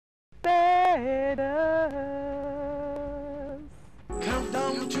status.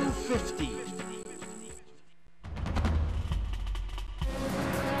 Countdown to 50.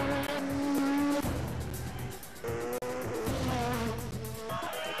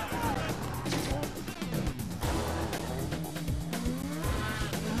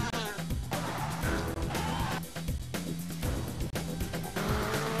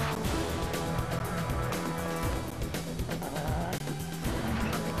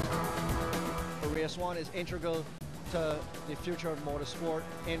 Race 1 is integral to the future of motorsport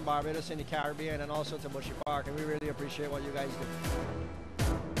in Barbados, in the Caribbean, and also to Bushy Park, and we really appreciate what you guys do.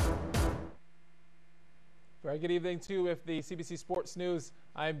 Very good evening to you with the CBC Sports News.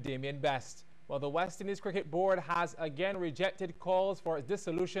 I'm Damien Best. Well, the West Indies Cricket Board has again rejected calls for its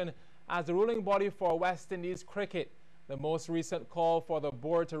dissolution as the ruling body for West Indies cricket. The most recent call for the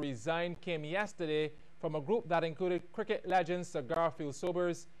board to resign came yesterday from a group that included cricket legends Sir Garfield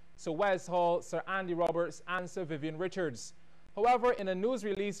Sobers, Sir Wes Hall, Sir Andy Roberts, and Sir Vivian Richards. However, in a news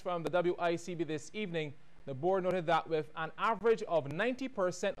release from the WICB this evening, the board noted that with an average of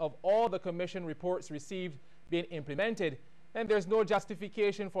 90% of all the commission reports received being implemented, then there's no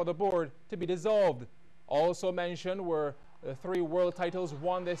justification for the board to be dissolved. Also mentioned were the 3 world titles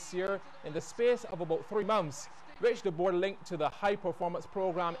won this year in the space of about 3 months, which the board linked to the high performance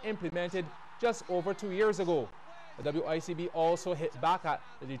program implemented just over 2 years ago. The WICB also hit back at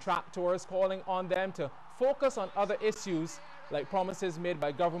the detractors, calling on them to focus on other issues like promises made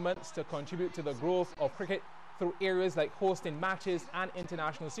by governments to contribute to the growth of cricket through areas like hosting matches and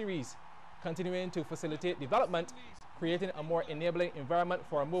international series, continuing to facilitate development, creating a more enabling environment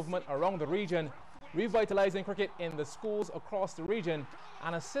for a movement around the region, revitalizing cricket in the schools across the region,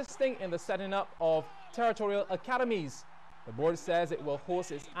 and assisting in the setting up of territorial academies. The board says it will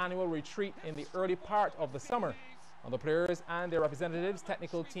host its annual retreat in the early part of the summer. And the players and their representatives,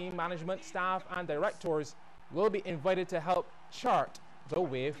 technical team, management, staff, and directors will be invited to help chart the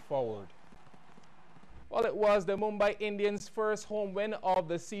way forward. Well, it was the Mumbai Indians' first home win of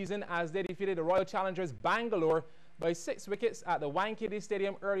the season as they defeated the Royal Challengers Bangalore by 6 wickets at the Wankhede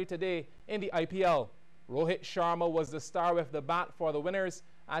Stadium early today in the IPL. Rohit Sharma was the star with the bat for the winners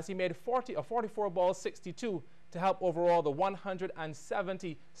as he made 44 balls 62 to help overall the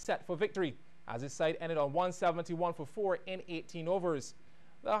 170 set for victory, as his side ended on 171 for 4 in 18 overs.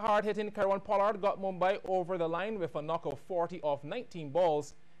 The hard-hitting Karan Pollard got Mumbai over the line with a knock of 40 off 19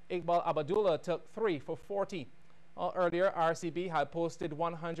 balls. Iqbal Abdullah took 3 for 40. Earlier, RCB had posted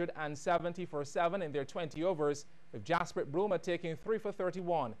 170 for 7 in their 20 overs, with Jasprit Bruma taking 3 for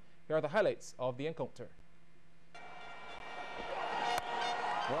 31. Here are the highlights of the encounter.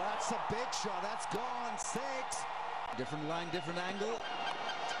 Well, that's a big shot. That's gone. 6. Different line, different angle.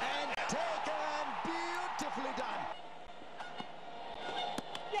 And taken. Beautifully done.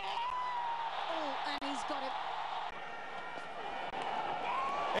 Oh, and he's got it.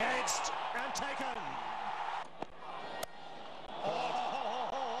 Edged and taken.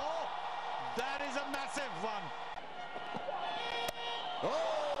 Oh, that is a massive one.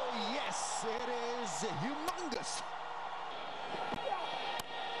 Oh, yes, it is humongous.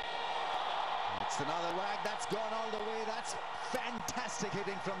 It's another whack. That's gone all the way. That's fantastic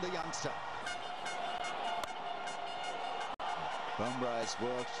hitting from the youngster. Bumrah has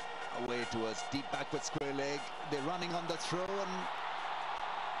worked away towards deep backward square leg. They're running on the throw, and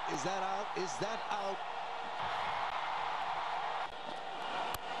is that out? Is that out?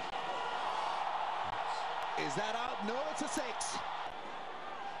 Is that out? No, it's a 6.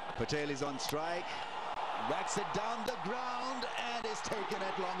 Patel is on strike, whacks it down the ground and is taken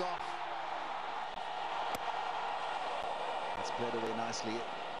it long off. It's played away nicely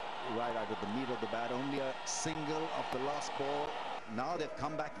right out of the meat of the bat. Only a single of the last ball. Now they've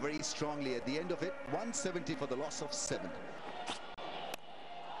come back very strongly at the end of it. 170 for the loss of 7.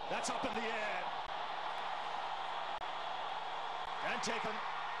 That's up in the air. And taken.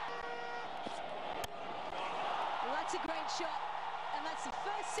 Well, that's a great shot. And that's the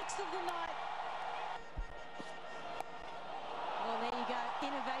first 6 of the night. Well, there you go.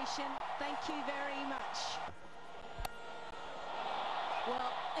 Innovation. Thank you very much.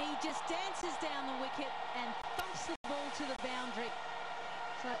 Well, he just dances down the wicket and thumps the ball to the boundary.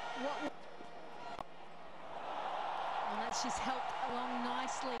 So what? And that's just helped along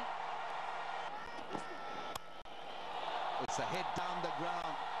nicely. It's a hit down the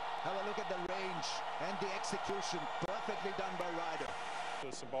ground. Have a look at the range and the execution. Perfectly done by Ryder.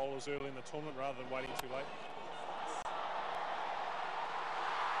 There's some bowlers early in the tournament rather than waiting too late.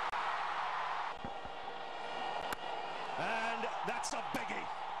 And that's a biggie.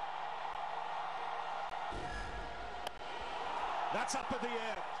 That's up in the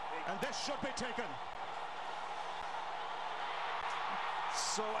air. And this should be taken.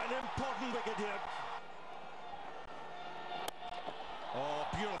 So an important wicket here. Oh,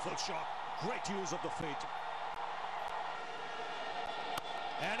 beautiful shot. Great use of the feet.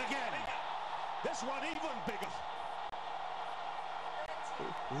 And again, this one even bigger.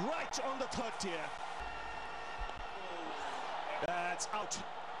 Right on the third tier. That's out.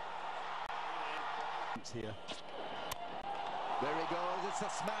 Here. There he goes, it's a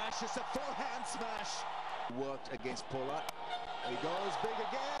smash, it's a forehand smash. Worked against Pollard. He goes big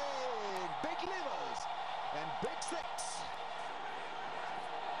again, big levers and big six.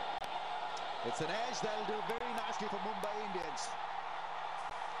 It's an edge that'll do very nicely for Mumbai Indians.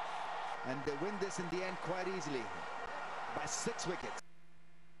 And they win this in the end quite easily by 6 wickets.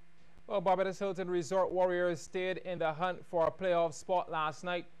 Well, Barbados Hilton Resort Warriors stayed in the hunt for a playoff spot last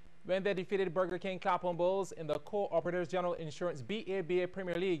night when they defeated Burger King Clapham Bulls in the Co-Operators General Insurance BABA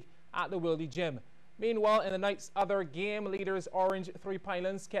Premier League at the Wildy Gym. Meanwhile, in the night's other game, leaders Orange 3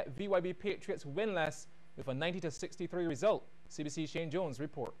 Pinelands kept VYB Patriots winless with a 90-63 result. CBC Shane Jones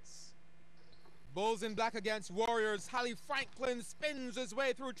reports. Bulls in black against Warriors. Hally Franklin spins his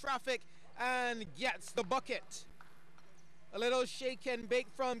way through traffic and gets the bucket. A little shake and bake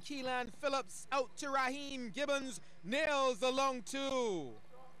from Keelan Phillips out to Raheem Gibbons. Nails the long two.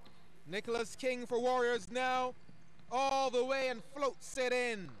 Nicholas King for Warriors now. All the way and floats it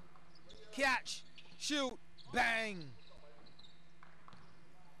in. Catch, shoot, bang.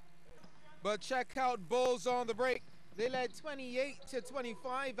 But check out Bulls on the break. They led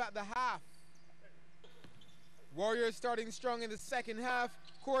 28-25 at the half. Warriors starting strong in the second half.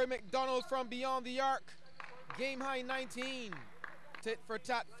 Corey McDonald from beyond the arc. Game high 19. Tit for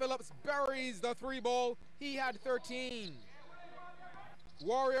tat. Phillips buries the 3-ball. He had 13.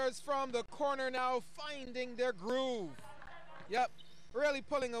 Warriors from the corner now finding their groove. Yep, really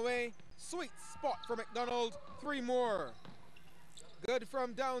pulling away. Sweet spot for McDonald. 3 more. Good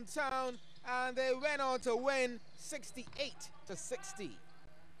from downtown. And they went on to win 68-60.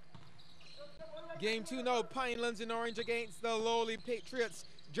 Game 2 now, Pinelands in orange against the lowly Patriots.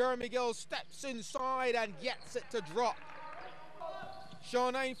 Jeremy Gill steps inside and gets it to drop.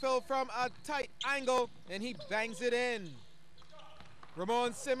 Sean Einfeld from a tight angle and he bangs it in.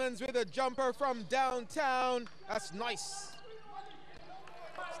 Ramon Simmons with a jumper from downtown. That's nice.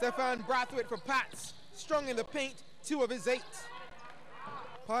 Stefan Brathwaite for Pats. Strong in the paint, 2 of his 8.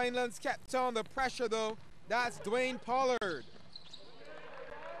 Pinelands kept on the pressure though. That's Dwayne Pollard.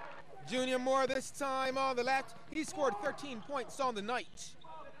 Junior Moore this time on the left. He scored 13 points on the night.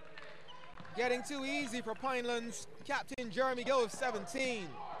 Getting too easy for Pinelands. Captain Jeremy Gill with 17.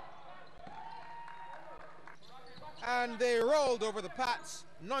 And they rolled over the Pats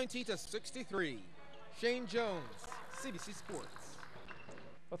 90-63. Shane Jones, CBC Sports.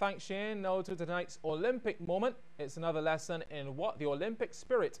 Well, thanks, Shane. Now to tonight's Olympic moment. It's another lesson in what the Olympic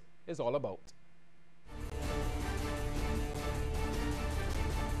spirit is all about.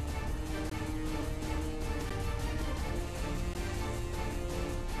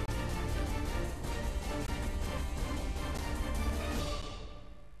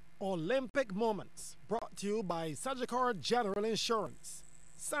 Olympic Moments, brought to you by Sagicor General Insurance,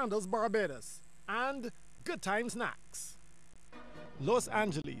 Sandals Barbados, and Good Time Snacks. Los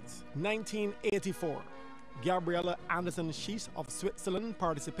Angeles, 1984. Gabriela Anderson-Schiess of Switzerland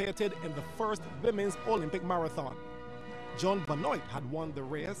participated in the first women's Olympic marathon. John Benoit had won the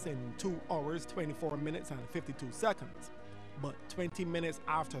race in 2 hours, 24 minutes and 52 seconds. But 20 minutes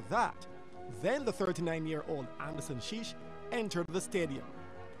after that, then the 39-year-old Anderson-Schiess entered the stadium.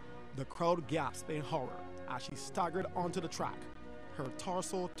 The crowd gasped in horror as she staggered onto the track, her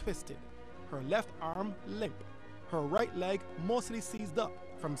torso twisted, her left arm limp, her right leg mostly seized up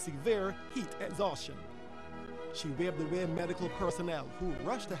from severe heat exhaustion. She waved away medical personnel who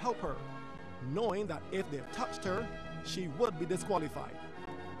rushed to help her, knowing that if they touched her, she would be disqualified.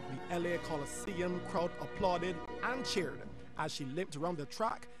 The LA Coliseum crowd applauded and cheered as she limped around the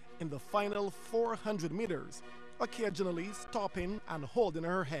track in the final 400 meters, occasionally stopping and holding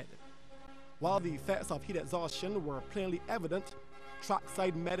her head. While the effects of heat exhaustion were plainly evident,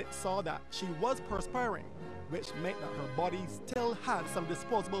 trackside medics saw that she was perspiring, which meant that her body still had some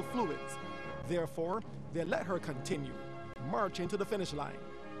disposable fluids. Therefore, they let her continue, marching to the finish line.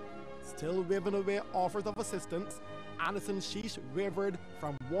 Still waving away offers of assistance, Anderson-Schiess wavered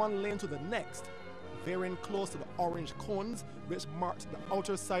from one lane to the next, veering close to the orange cones which marked the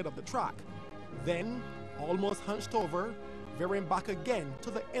outer side of the track. Then, almost hunched over, veering back again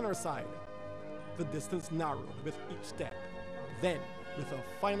to the inner side. The distance narrowed with each step. Then, with a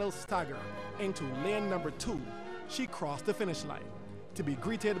final stagger into lane number 2, she crossed the finish line, to be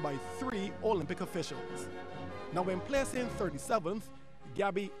greeted by 3 Olympic officials. Now, in placing 37th,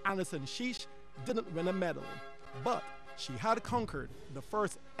 Gabby Anderson-Sheesh didn't win a medal, but she had conquered the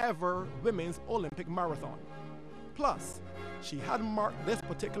first ever women's Olympic marathon. Plus, she had marked this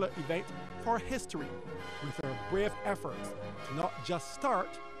particular event for history with her brave efforts to not just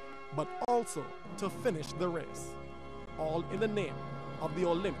start, but also to finish the race, all in the name of the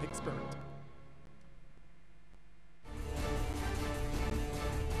Olympic spirit.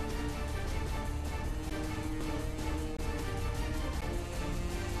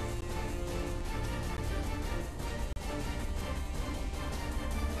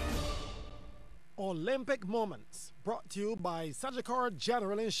 Olympic Moments, brought to you by Sagicor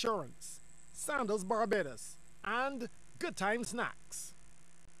General Insurance, Sandals Barbados, and Good Time Snacks.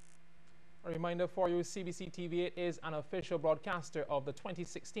 A reminder for you, CBC TV8 is an official broadcaster of the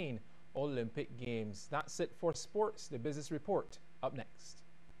 2016 Olympic Games. That's it for sports. The business report up next.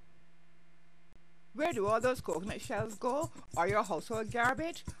 Where do all those coconut shells go? Or your household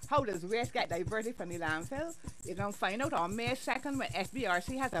garbage? How does waste get diverted from the landfill? You can find out on May 2nd when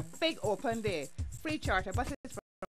SBRC has a big open day. Free charter buses